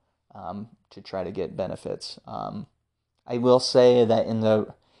pain to try to get benefits. I will say that in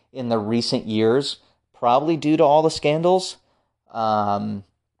the recent years, probably due to all the scandals, the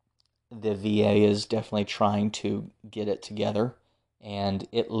VA is definitely trying to get it together and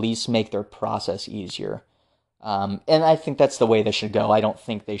at least make their process easier. And I think that's the way they should go. I don't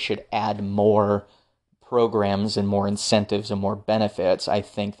think they should add more programs and more incentives and more benefits. I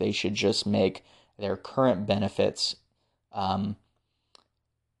think they should just make their current benefits, at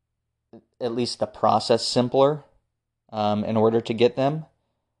least the process, simpler in order to get them,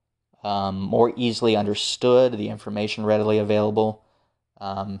 more easily understood, the information readily available,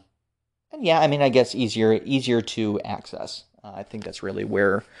 and yeah, I mean, I guess easier to access. I think that's really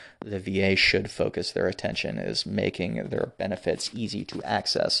where the VA should focus their attention, is making their benefits easy to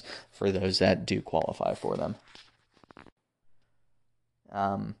access for those that do qualify for them.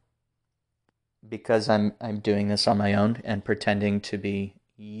 Because I'm doing this on my own and pretending to be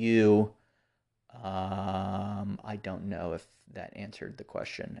you, I don't know if that answered the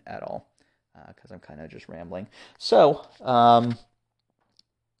question at all, because I'm kind of just rambling. So,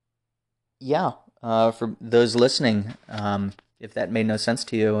 yeah, for those listening, if that made no sense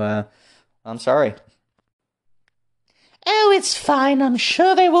to you, I'm sorry. Oh, it's fine. I'm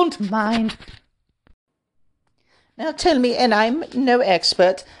sure they won't mind. Now tell me, and I'm no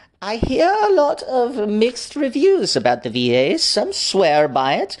expert, I hear a lot of mixed reviews about the VA. Some swear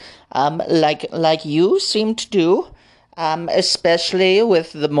by it, like you seem to do, especially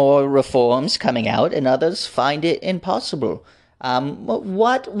with the more reforms coming out, and others find it impossible.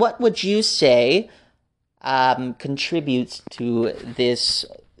 What would you say contributes to this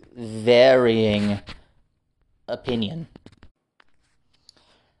varying opinion?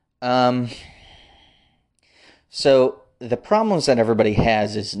 So the problems that everybody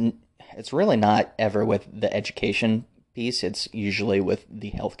has is it's really not ever with the education piece. It's usually with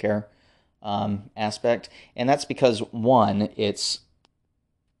the healthcare aspect, and that's because one, it's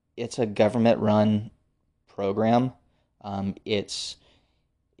a government-run program. It's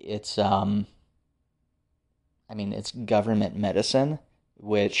it's government medicine,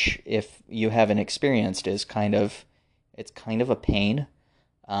 which, if you haven't experienced, is it's kind of a pain.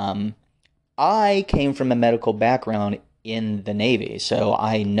 I came from a medical background in the Navy, so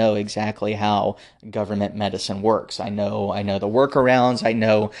I know exactly how government medicine works. I know the workarounds. I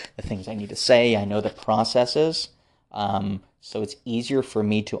know the things I need to say. I know the processes. So it's easier for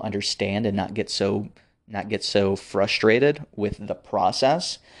me to understand and not get so frustrated with the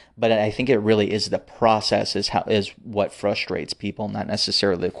process. But I think it really is the process is what frustrates people, not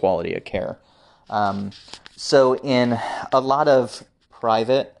necessarily the quality of care. So in a lot of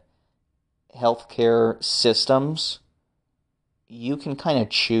private healthcare systems, you can kind of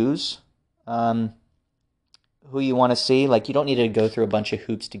choose who you want to see. Like, you don't need to go through a bunch of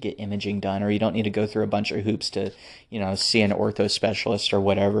hoops to get imaging done, or you don't need to go through a bunch of hoops to, see an ortho specialist or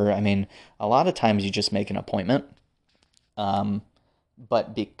whatever. I mean, a lot of times you just make an appointment.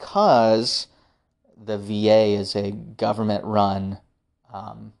 But because the VA is a government-run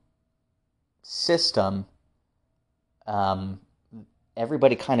system,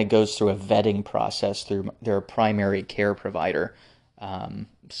 everybody kind of goes through a vetting process through their primary care provider,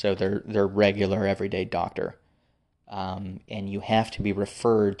 so their regular everyday doctor, and you have to be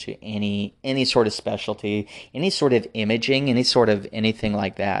referred to any sort of specialty, any sort of imaging, any sort of anything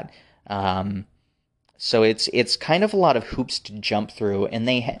like that. So it's kind of a lot of hoops to jump through, and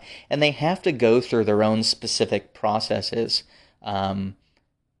they have to go through their own specific processes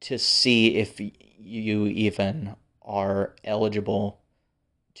to see if you even are eligible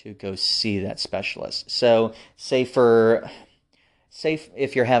to go see that specialist. So say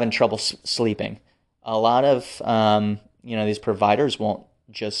if you're having trouble sleeping, a lot of these providers won't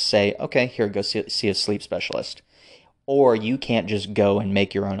just say, okay, here, go see a sleep specialist. Or you can't just go and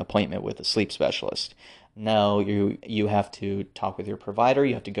make your own appointment with a sleep specialist. No, you have to talk with your provider.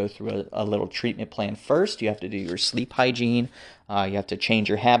 You have to go through a little treatment plan first. You have to do your sleep hygiene. You have to change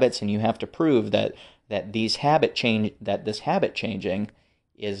your habits, and you have to prove that this habit changing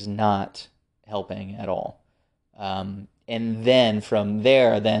is not helping at all. And then from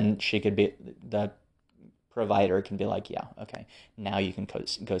there, the provider can be like, yeah, okay, now you can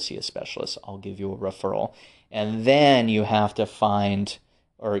go see a specialist. I'll give you a referral. And then you have to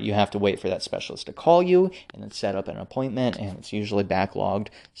wait for that specialist to call you and then set up an appointment, and it's usually backlogged.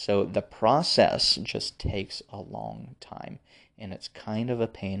 So the process just takes a long time, and it's kind of a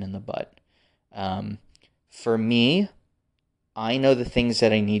pain in the butt. For me, I know the things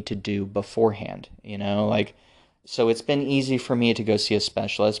that I need to do beforehand, so it's been easy for me to go see a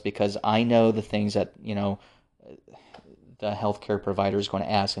specialist because I know the things that, the healthcare provider is going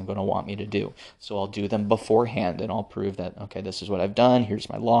to ask and going to want me to do. So I'll do them beforehand, and I'll prove that, okay, this is what I've done. Here's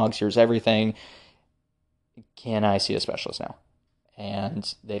my logs. Here's everything. Can I see a specialist now?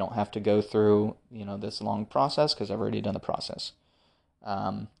 And they don't have to go through, this long process because I've already done the process.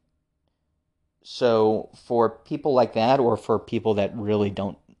 So for people like that, or for people that really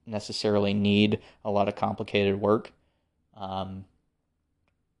don't necessarily need a lot of complicated work,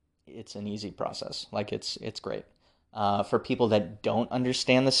 it's an easy process. Like, it's great. For people that don't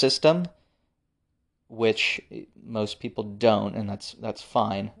understand the system, which most people don't, and that's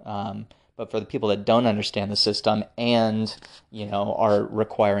fine. But for the people that don't understand the system and, are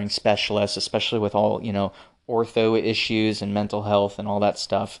requiring specialists, especially with all, ortho issues and mental health and all that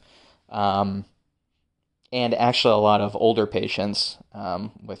stuff. And actually a lot of older patients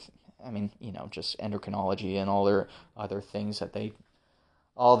with, just endocrinology and all their other things that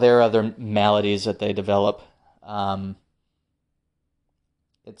all their other maladies that they develop.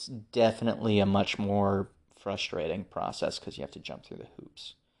 It's definitely a much more frustrating process because you have to jump through the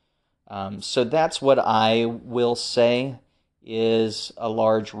hoops. So that's what I will say is a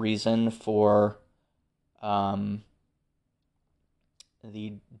large reason for the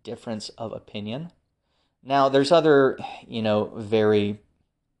difference of opinion. Now, there's other, very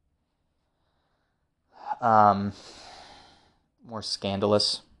more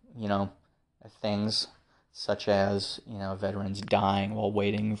scandalous, things, such as, veterans dying while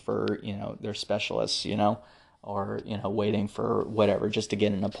waiting for, their specialists, or, waiting for whatever just to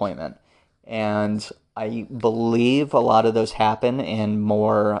get an appointment. And I believe a lot of those happen in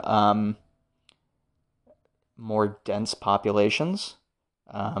more dense populations,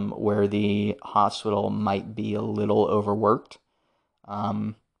 where the hospital might be a little overworked.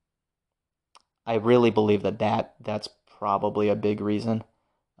 I really believe that's probably a big reason.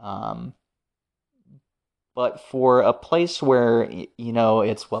 But for a place where,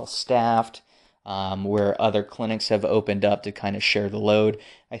 it's well staffed, where other clinics have opened up to kind of share the load,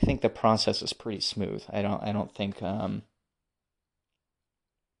 I think the process is pretty smooth. I don't think I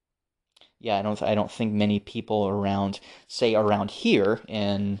don't think many people around here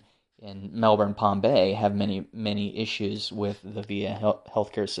in Melbourne, Palm Bay have many issues with the VA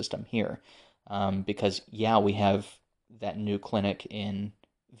healthcare system here, because we have that new clinic in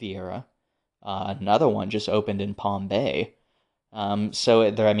Viera, another one just opened in Palm Bay, so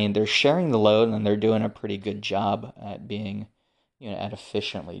they're sharing the load and they're doing a pretty good job at being, at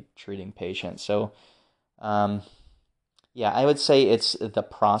efficiently treating patients. So, I would say it's the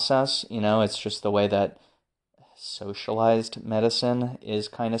process, it's just the way that socialized medicine is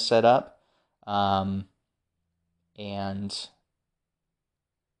kind of set up. And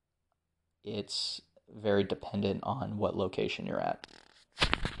it's very dependent on what location you're at.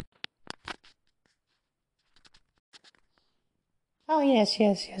 Oh, yes.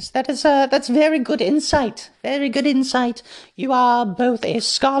 That's very good insight. Very good insight. You are both a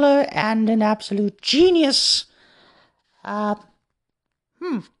scholar and an absolute genius. Oh,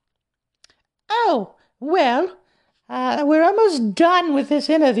 well, we're almost done with this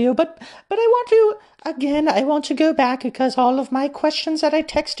interview, but I want to go back because all of my questions that I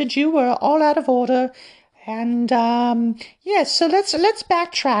texted you were all out of order. And, yes, so let's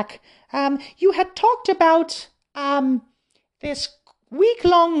backtrack. You had talked about, this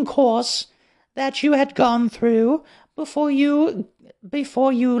week-long course that you had gone through before you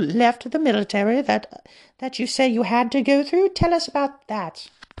left the military that you say you had to go through. Tell us about that.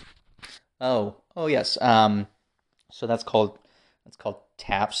 Oh yes. So that's called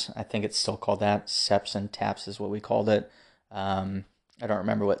TAPS. I think it's still called that. SEPS and TAPS is what we called it. I don't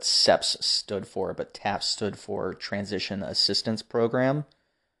remember what SEPS stood for, but TAPS stood for Transition Assistance Program.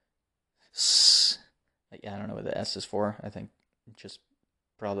 I don't know what the S is for. I think just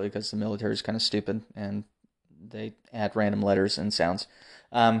probably because the military is kind of stupid and they add random letters and sounds.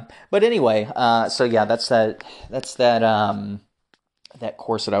 But anyway, so yeah, that's that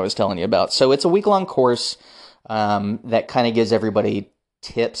course that I was telling you about. So it's a week-long course that kind of gives everybody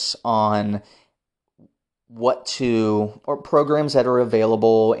tips on or programs that are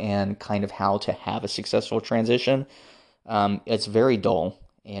available and kind of how to have a successful transition. It's very dull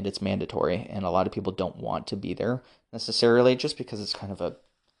and it's mandatory, and a lot of people don't want to be there necessarily just because it's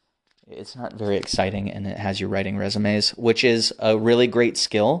it's not very exciting, and it has you writing resumes, which is a really great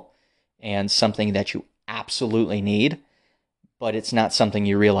skill and something that you absolutely need, but it's not something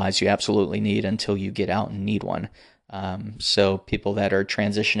you realize you absolutely need until you get out and need one. So people that are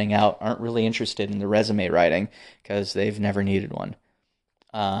transitioning out aren't really interested in the resume writing because they've never needed one.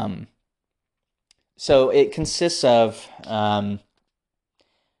 So it consists of,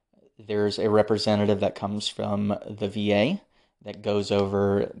 there's a representative that comes from the VA that goes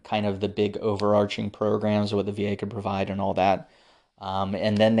over kind of the big overarching programs, what the VA could provide and all that.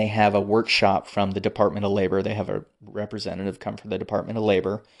 And then they have a workshop from the Department of Labor. They have a representative come from the Department of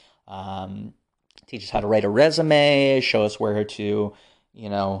Labor, teach us how to write a resume, show us where to,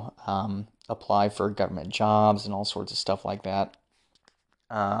 apply for government jobs and all sorts of stuff like that.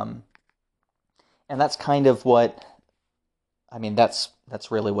 And that's kind of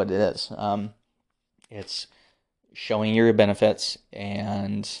that's really what it is. It's showing your benefits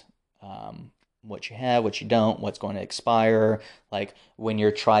and what you have, what you don't, what's going to expire, like when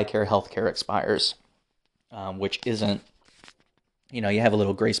your TRICARE healthcare expires, which isn't, you have a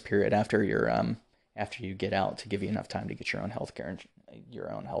little grace period after your after you get out to give you enough time to get your own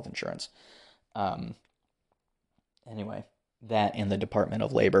your own health insurance. Anyway, that in the Department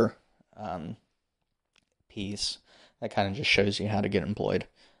of Labor piece, that kind of just shows you how to get employed.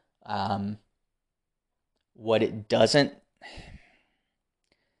 What it doesn't.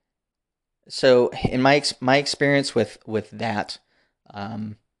 So in my experience with that,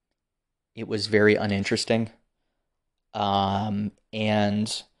 it was very uninteresting, and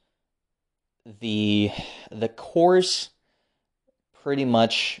the course pretty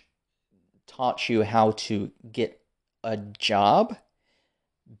much taught you how to get a job,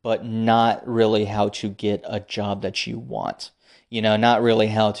 but not really how to get a job that you want. Not really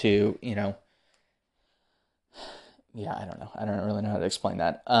how to, yeah, I don't know. I don't really know how to explain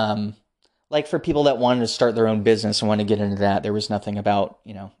that. Like for people that wanted to start their own business and want to get into that, there was nothing about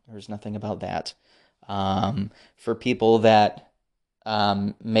that. For people that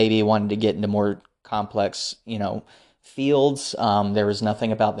maybe wanted to get into more complex, fields, there was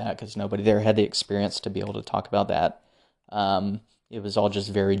nothing about that because nobody there had the experience to be able to talk about that. It was all just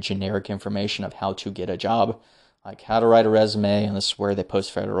very generic information of how to get a job, like how to write a resume, and this is where they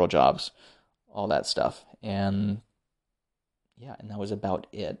post federal jobs, all that stuff. And yeah, and that was about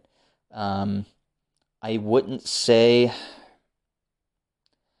it. I wouldn't say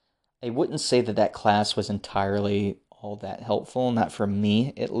that class was entirely all that helpful, not for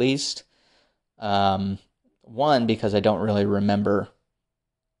me at least. One, because I don't really remember,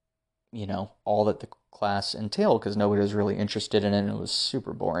 all that the class entailed because nobody was really interested in it and it was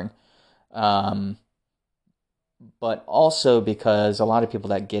super boring. But also because a lot of people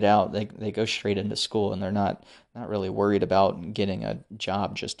that get out, they go straight into school and they're not really worried about getting a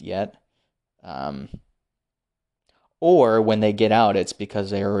job just yet. Or when they get out, it's because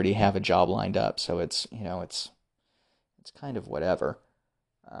they already have a job lined up. So it's kind of whatever.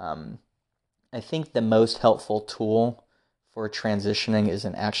 I think the most helpful tool for transitioning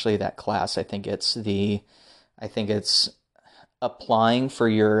isn't actually that class. I think it's applying for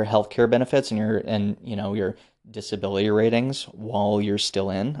your healthcare benefits and your disability ratings while you're still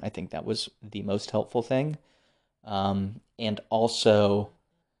in. I think that was the most helpful thing. And also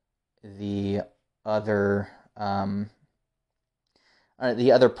the other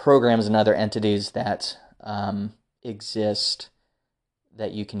programs and other entities that exist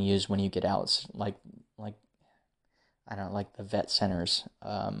that you can use when you get out, like I don't know, like the vet centers,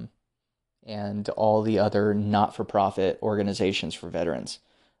 and all the other not-for-profit organizations for veterans.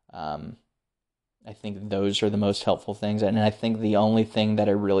 I think those are the most helpful things. And I think the only thing that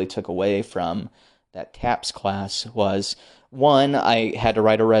I really took away from that TAPS class was, one, I had to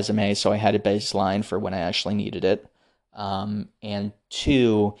write a resume, so I had a baseline for when I actually needed it. And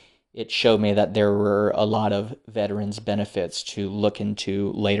two, it showed me that there were a lot of veterans benefits to look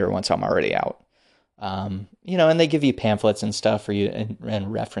into later once I'm already out. And they give you pamphlets and stuff for you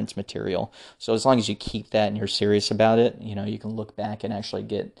and reference material. So as long as you keep that and you're serious about it, you can look back and actually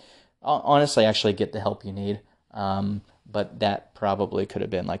get the help you need. But that probably could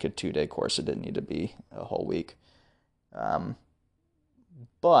have been like a 2-day course. It didn't need to be a whole week.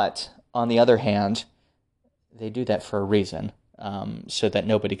 But on the other hand, they do that for a reason, so that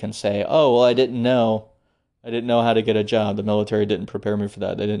nobody can say, oh, well, I didn't know how to get a job. The military didn't prepare me for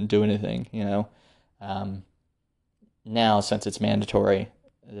that. They didn't do anything, Now, since it's mandatory,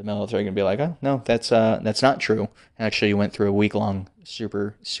 the military can be like, oh, no, that's not true. Actually, you went through a week-long,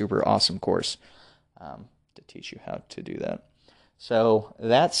 super, super awesome course to teach you how to do that. So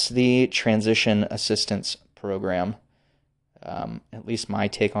that's the Transition Assistance Program. At least my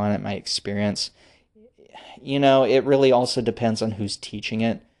take on it, my experience. It really also depends on who's teaching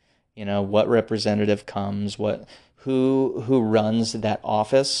it. What representative comes, who runs that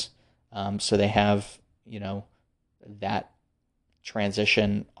office. So they have, that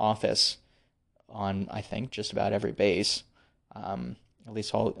transition office on, I think, just about every base. At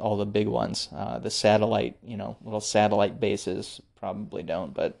least all the big ones. The satellite, little satellite bases probably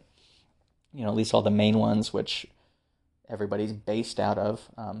don't, but, at least all the main ones, which everybody's based out of,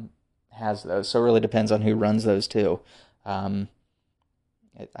 has those. So it really depends on who runs those too. I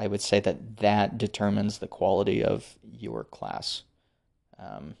would say that determines the quality of your class.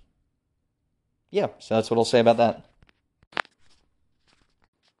 So that's what I'll say about that.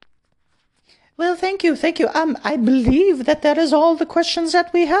 Well, thank you. I believe that is all the questions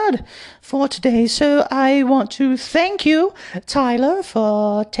that we had for today. So I want to thank you, Tyler,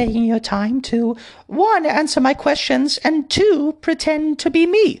 for taking your time to, one, answer my questions, and two, pretend to be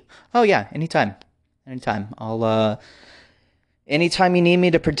me. Oh yeah, anytime. I'll anytime you need me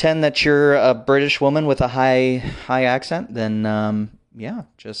to pretend that you're a British woman with a high accent, then yeah,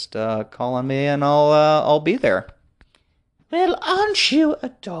 just call on me and I'll be there. Well, aren't you a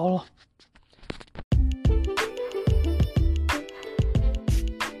doll?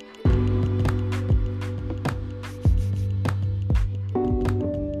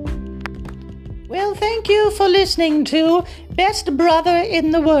 Well, thank you for listening to Best Brother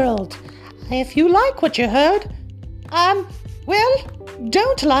in the World. If you like what you heard, well,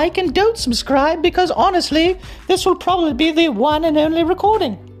 don't like and don't subscribe because honestly, this will probably be the one and only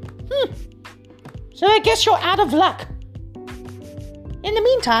recording. So I guess you're out of luck. In the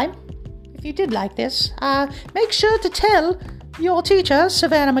meantime, if you did like this, make sure to tell your teacher,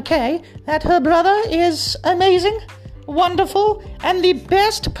 Savannah McKay, that her brother is amazing, wonderful, and the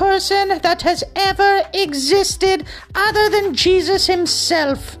best person that has ever existed other than Jesus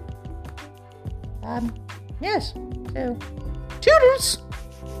himself. Yes, so, toodles!